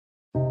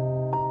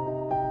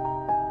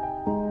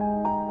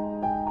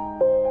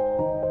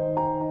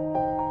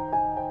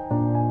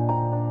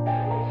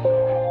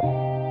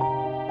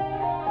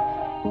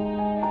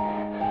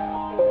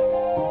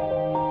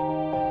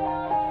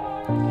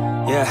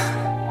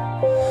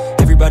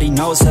Everybody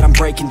knows that I'm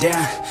breaking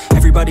down.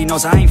 Everybody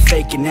knows I ain't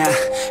faking now.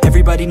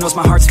 Everybody knows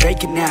my heart's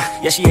vacant now.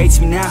 Yeah, she hates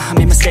me now, I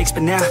made mistakes,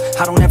 but now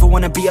I don't ever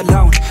wanna be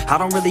alone. I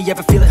don't really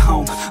ever feel at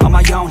home. On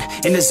my own,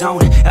 in the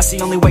zone, that's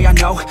the only way I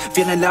know.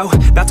 Feeling low,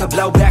 about to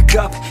blow back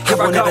up. Here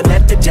I won't ever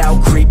let the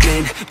doubt creep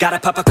in. Gotta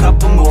pop a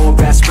couple more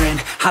aspirin.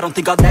 I don't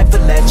think I'll ever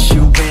let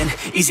you in.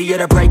 Easier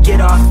to break it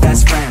off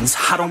best friends.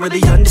 I don't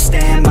really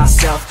understand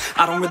myself.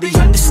 I don't really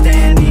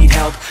understand, need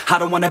help. I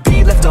don't wanna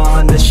be left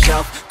on the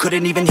shelf.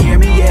 Couldn't even hear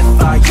me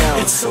if I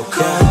yelled. It's so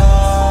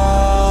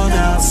cold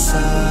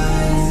outside,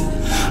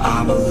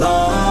 I'm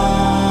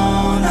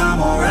alone,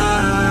 I'm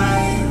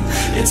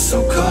alright. It's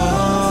so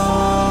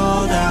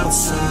cold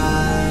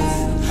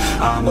outside,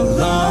 I'm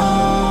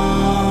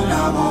alone,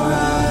 I'm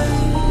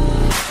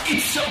alright.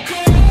 It's so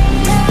cold.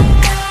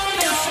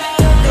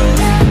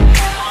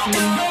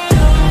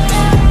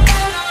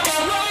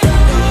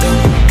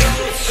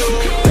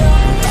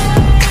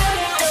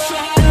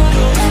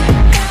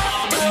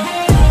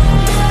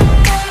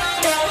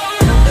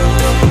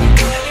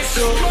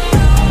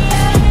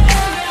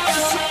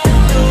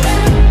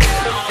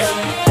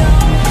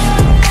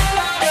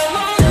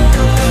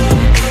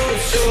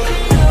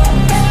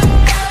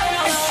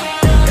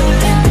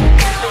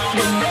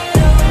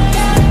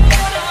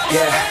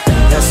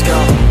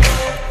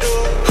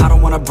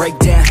 Break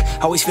down,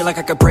 always feel like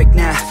I could break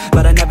now,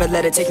 but I never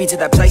let it take me to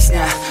that place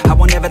now. I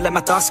won't ever let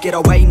my thoughts get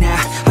away now.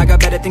 I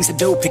got better things to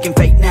do, picking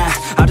fate now.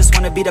 I just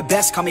wanna be the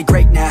best, call me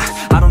great now.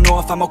 I don't know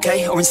if I'm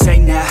okay or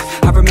insane now.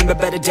 I remember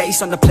better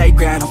days on the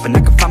playground, hoping I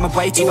can find my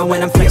way. Even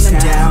when I'm feeling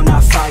down, I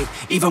fight.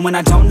 Even when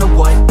I don't know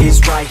what is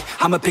right,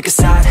 I'ma pick a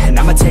side and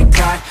I'ma take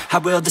pride. I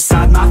will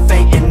decide my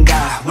fate and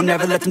I will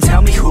never let them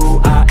tell me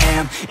who I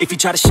am. If you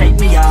try to shape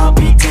me, I'll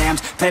be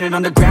damned. Planet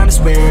on the ground is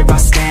where I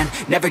stand.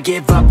 Never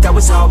give up, that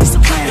was always the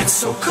plan. It's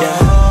so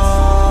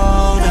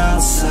cold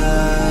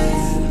outside,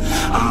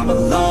 I'm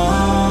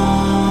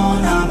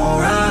alone, I'm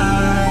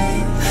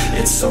alright.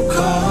 It's so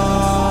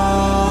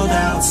cold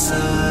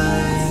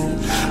outside,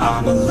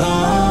 I'm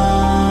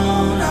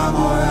alone, I'm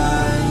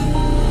alright.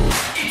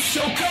 It's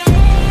so cold.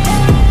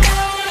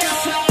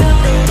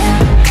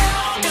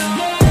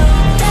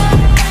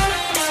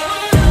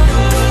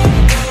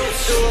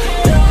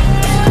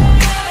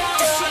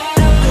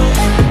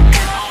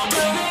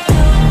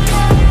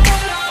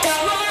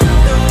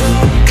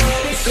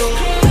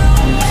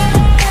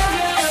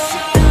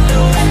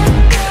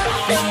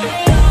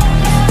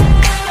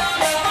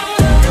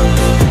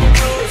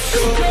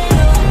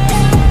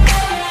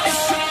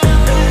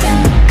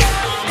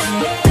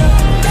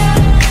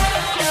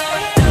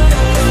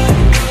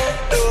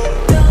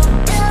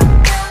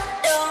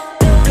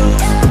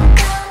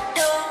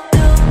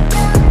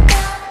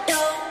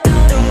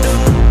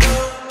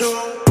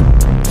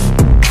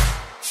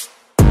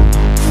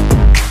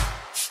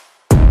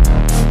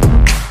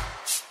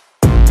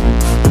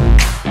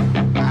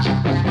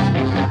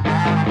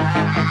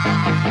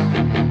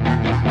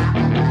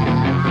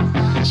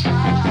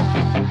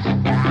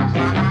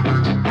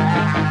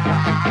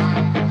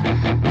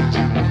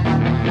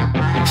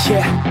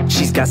 Yeah,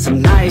 she's got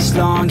some nice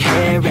long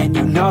hair, and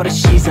you know that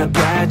she's a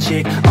bad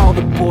chick. All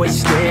the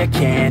boys stare,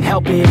 can't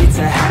help it, it's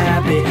a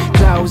habit.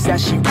 Clothes that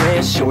she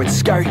wears, short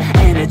skirt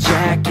and a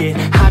jacket.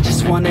 I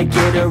just wanna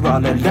get her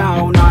all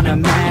alone on a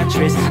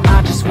mattress.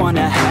 I just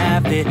wanna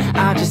have it,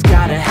 I just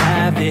gotta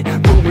have it.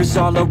 Rumors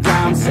all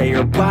around say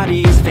her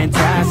body is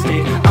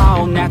fantastic.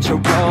 All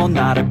natural,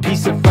 not a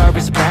piece of fur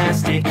is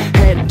plastic.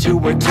 Head to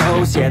her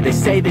toes, yeah, they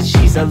say that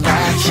she's a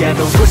latch. Yeah,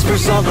 the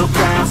whispers all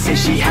around say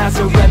she has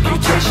a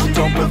reputation.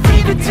 Don't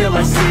believe it till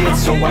I see it,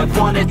 so I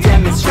want a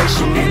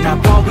demonstration. And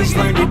I've always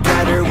learned it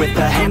better with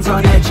a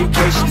hands-on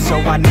education. So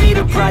I need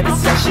a private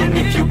session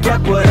if you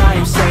get what I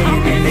am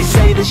saying. And they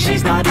say that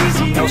she's not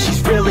easy, no,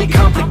 she's really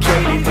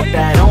complicated, but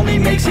that only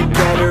makes it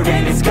better,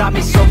 and it's got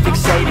me so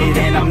fixated.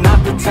 And I'm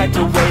not the type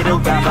to wait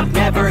around, I've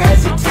never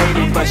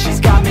hesitated, but she's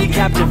got me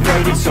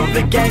captivated, so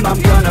the game,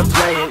 I'm gonna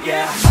play it,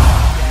 yeah.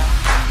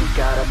 She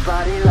got a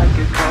body like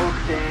a coke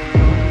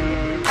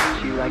thing,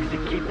 she likes to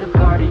keep the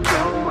party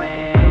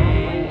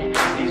going.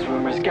 These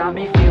rumors got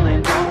me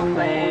feeling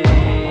lonely,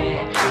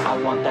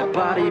 I want that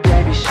body,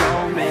 baby,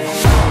 show me.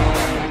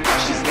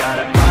 She's got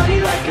a body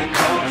like a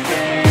coke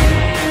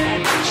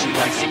thing, she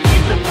likes to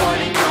keep the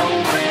party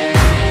going.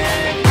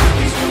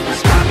 These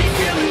rumors got me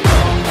feeling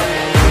lonely,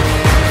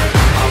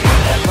 I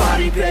want that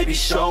body, baby,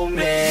 show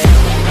me.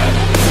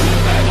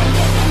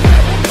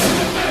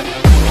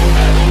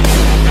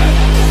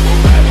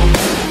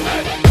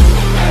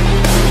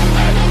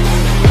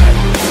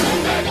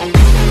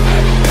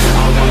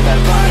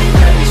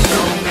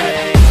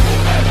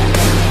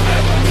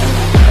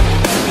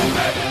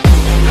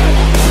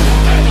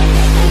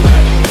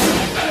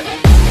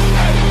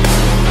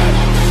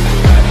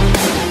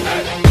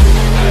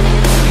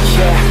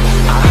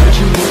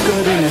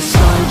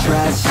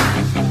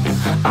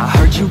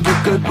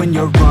 When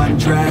you're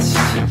undressed,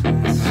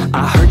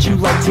 I heard you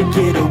like to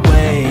get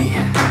away,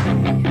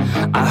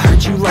 I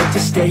heard you like to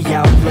stay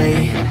out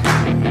late,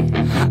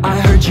 I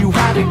heard you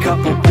had a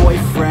couple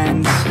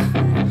boyfriends,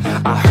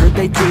 I heard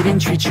they didn't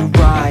treat you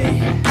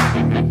right.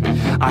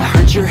 I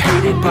heard you're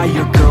hated by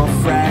your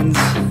girlfriends,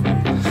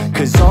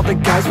 'cause all the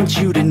guys want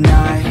you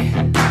tonight.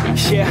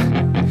 Yeah,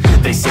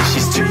 they say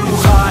she's too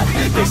hot,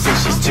 they say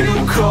she's too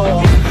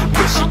cold.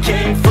 Where she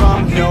came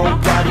from,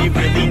 nobody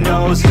really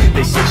knows.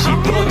 They say she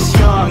looks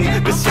young,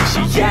 but say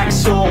she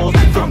acts old.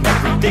 From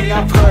everything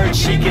I've heard,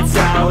 she gets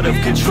out of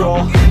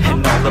control.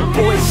 And all the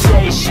boys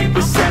say she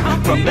was sent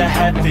from the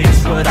heavens,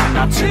 but I'm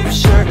not too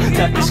sure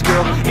that this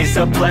girl is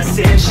a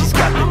blessing. She's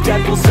got the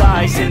devil's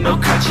eyes and they'll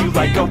cut you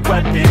like a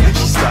weapon.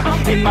 She's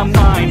stuck in my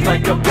mind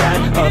like a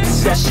bad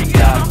obsession.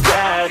 Got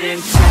bad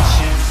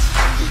intentions.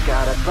 She's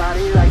got a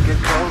body like a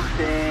cold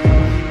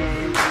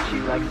thing. She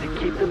likes to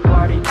keep the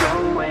party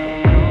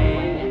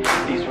going.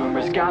 These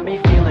rumors got me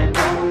feeling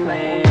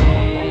lonely.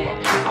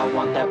 I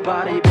want that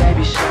body,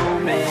 baby, show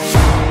me.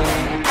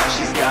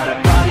 She's got a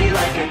body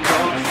like a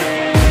cold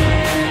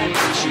thing.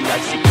 She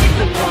likes to keep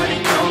the party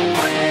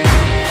going.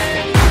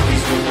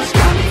 These rumors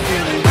got me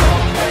feeling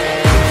lonely.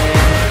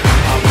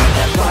 I want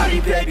that body,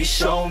 baby,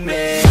 show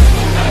me.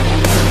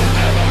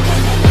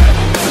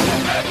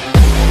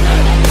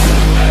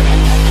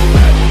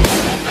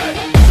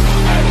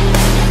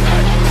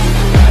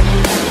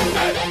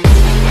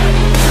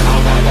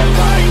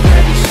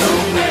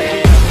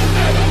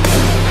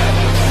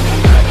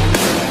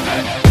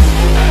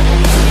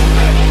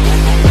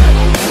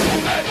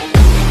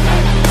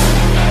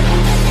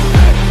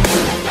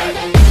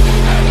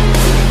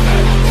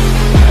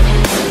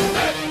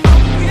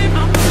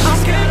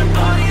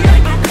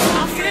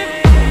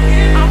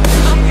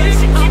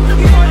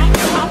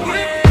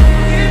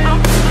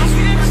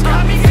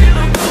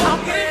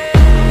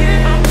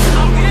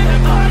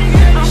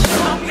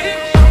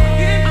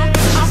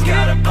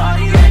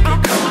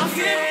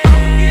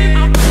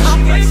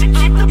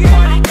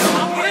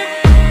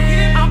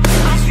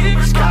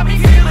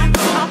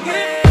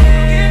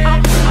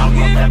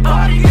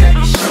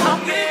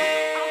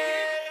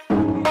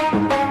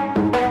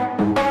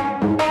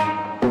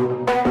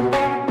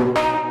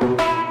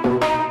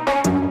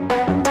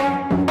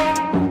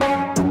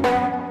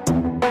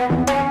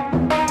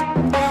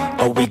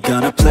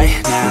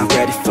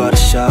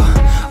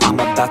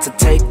 To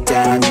take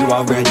down, you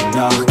already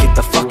know. Get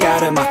the fuck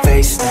out of my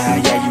face now,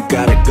 yeah, you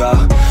gotta go.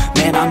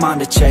 Man, I'm on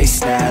the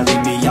chase now,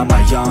 leave me on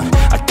my own.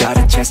 I got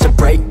a chance to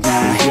break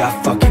now, here I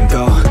fucking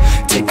go.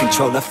 Take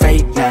control of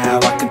fate now,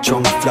 I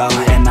control my flow.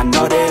 And I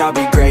know that I'll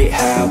be great,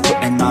 how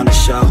putting on a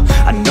show.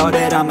 I know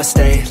that I'ma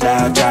stay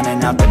loud,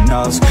 drowning out the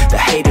noise. The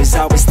haters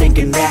always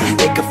thinking that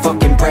they could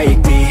fucking break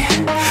me.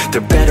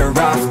 They're better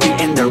off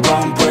eating their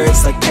own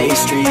words like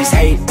pastries.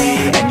 Hate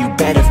me, and you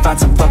better find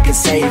some fucking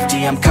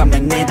safety. I'm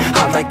coming in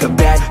hot like a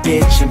bad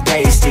bitch and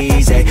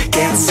pasties. They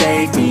can't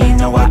save me,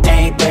 no, I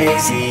ain't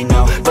lazy,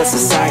 no. But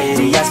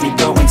society has me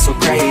going so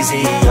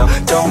crazy, yo.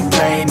 Don't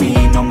blame me,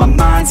 no, my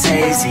mind's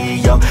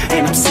hazy, yo.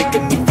 And I'm sick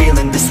of me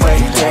feeling this way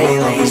daily.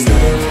 I'll always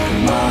live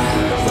my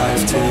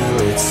life till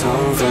it's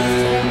over,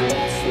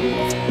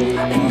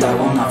 and I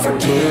will not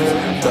forgive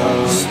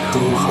those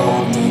who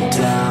hold me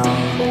down.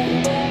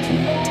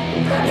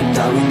 And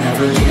I will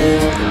never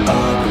give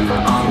up,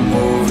 I'm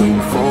moving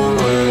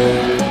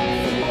forward.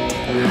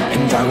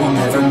 And I will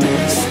never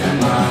miss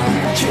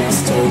my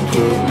chance, take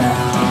it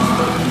now.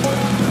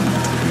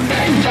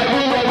 And I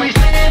will always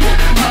live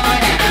my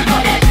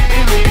life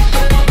till it's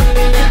over.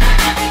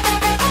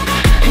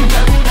 And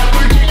I will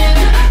never give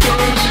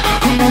those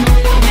who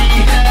hold me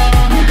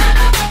down.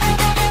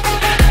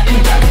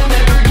 And I will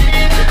never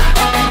give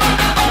up,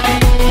 I'm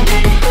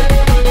moving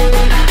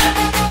forward.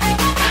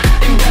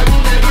 And I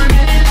will never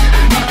miss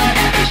my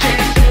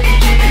chance, take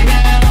it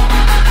now.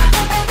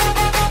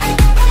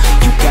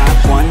 You got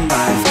one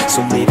life,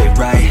 so live it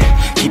right.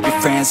 Keep your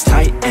friends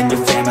tight and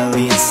your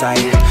family in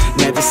sight.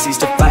 Never cease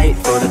to fight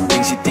for the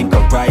things you think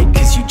are right,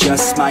 'cause you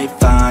just might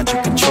find you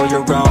control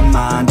your own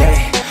mind, eh?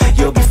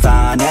 You'll be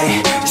fine,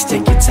 eh? Just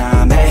take your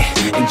time, eh?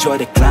 Enjoy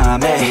the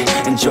climb, eh?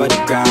 Enjoy the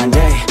grind,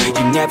 eh?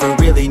 You never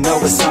really know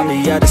what's on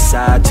the other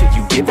side till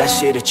you give that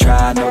shit a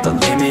try. Know the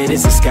limit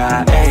is the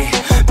sky, eh?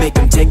 Make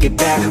them take it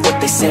back, what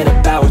they said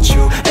about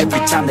you.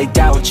 Every time they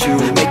doubt you,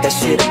 make that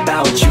shit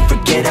about you.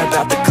 Forget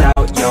about the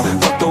clout, yo.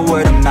 Fuck the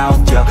word of mouth,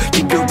 yo.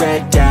 Keep your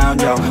head down,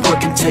 yo.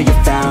 Work until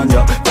you're found,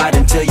 yo. Fight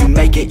until you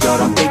make it, yo.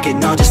 Don't think it,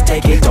 no, just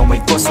take it. Don't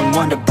wait for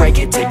someone to break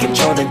it. Take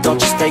control and don't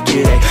just take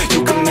it, eh?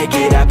 You can make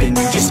it happen,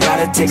 you just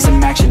gotta take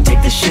some action.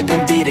 Take the ship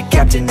and be the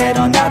captain. Head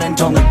on out and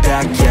don't look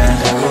back, yeah.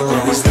 I will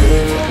always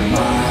live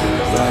my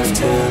life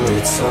till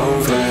it's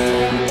over,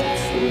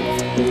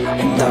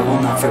 and I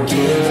will not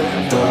forgive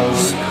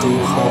those who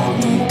hold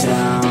me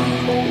down.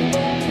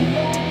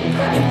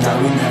 And I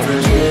will never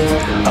give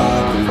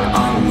up,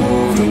 I'm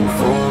moving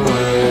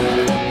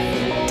forward.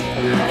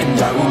 And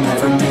I will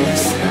never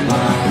miss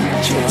my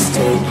chance,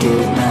 take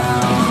it now.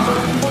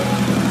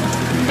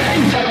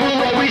 And I will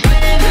always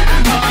live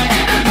my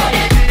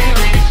life till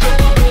it's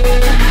over.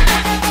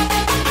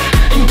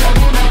 And I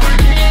will never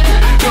give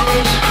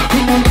those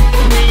who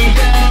hold me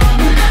down.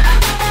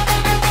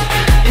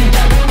 And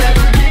I will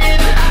never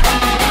give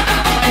up,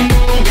 I'm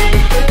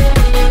moving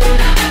forward.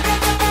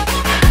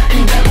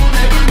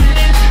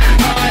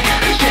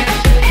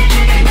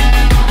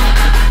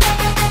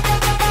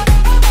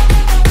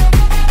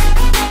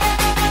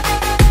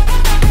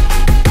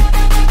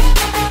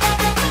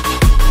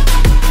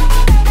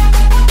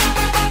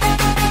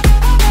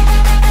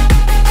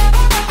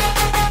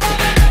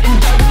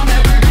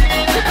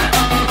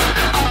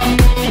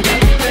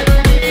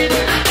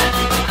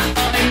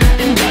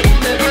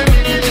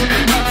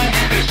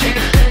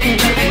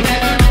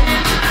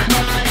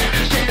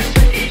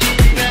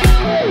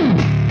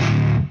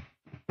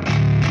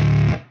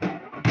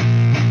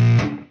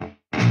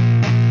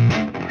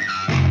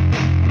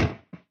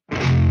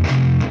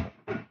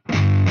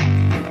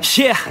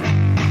 Yeah,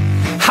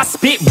 I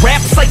spit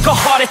raps like a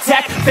heart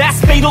attack,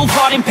 fast, fatal,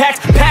 hard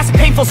impact, past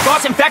painful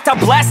scars. In fact, I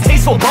blast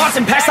tasteful bars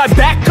and packs. I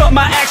back up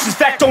my actions,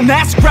 fact, don't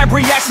ask, grab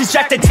reactions,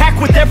 jacked, attack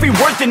with every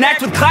word, then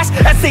act with class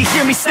as they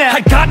hear me snap.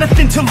 I got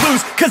nothing to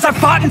lose, cause I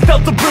fought and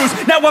felt the bruise.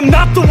 Now I'm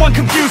not the one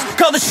confused,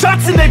 call the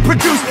shots and they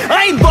produce.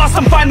 I ain't lost,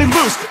 I'm finally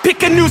loose,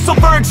 pick a new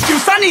silver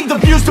excuse. I need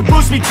the views to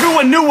boost me to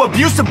a new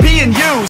abuse of being used.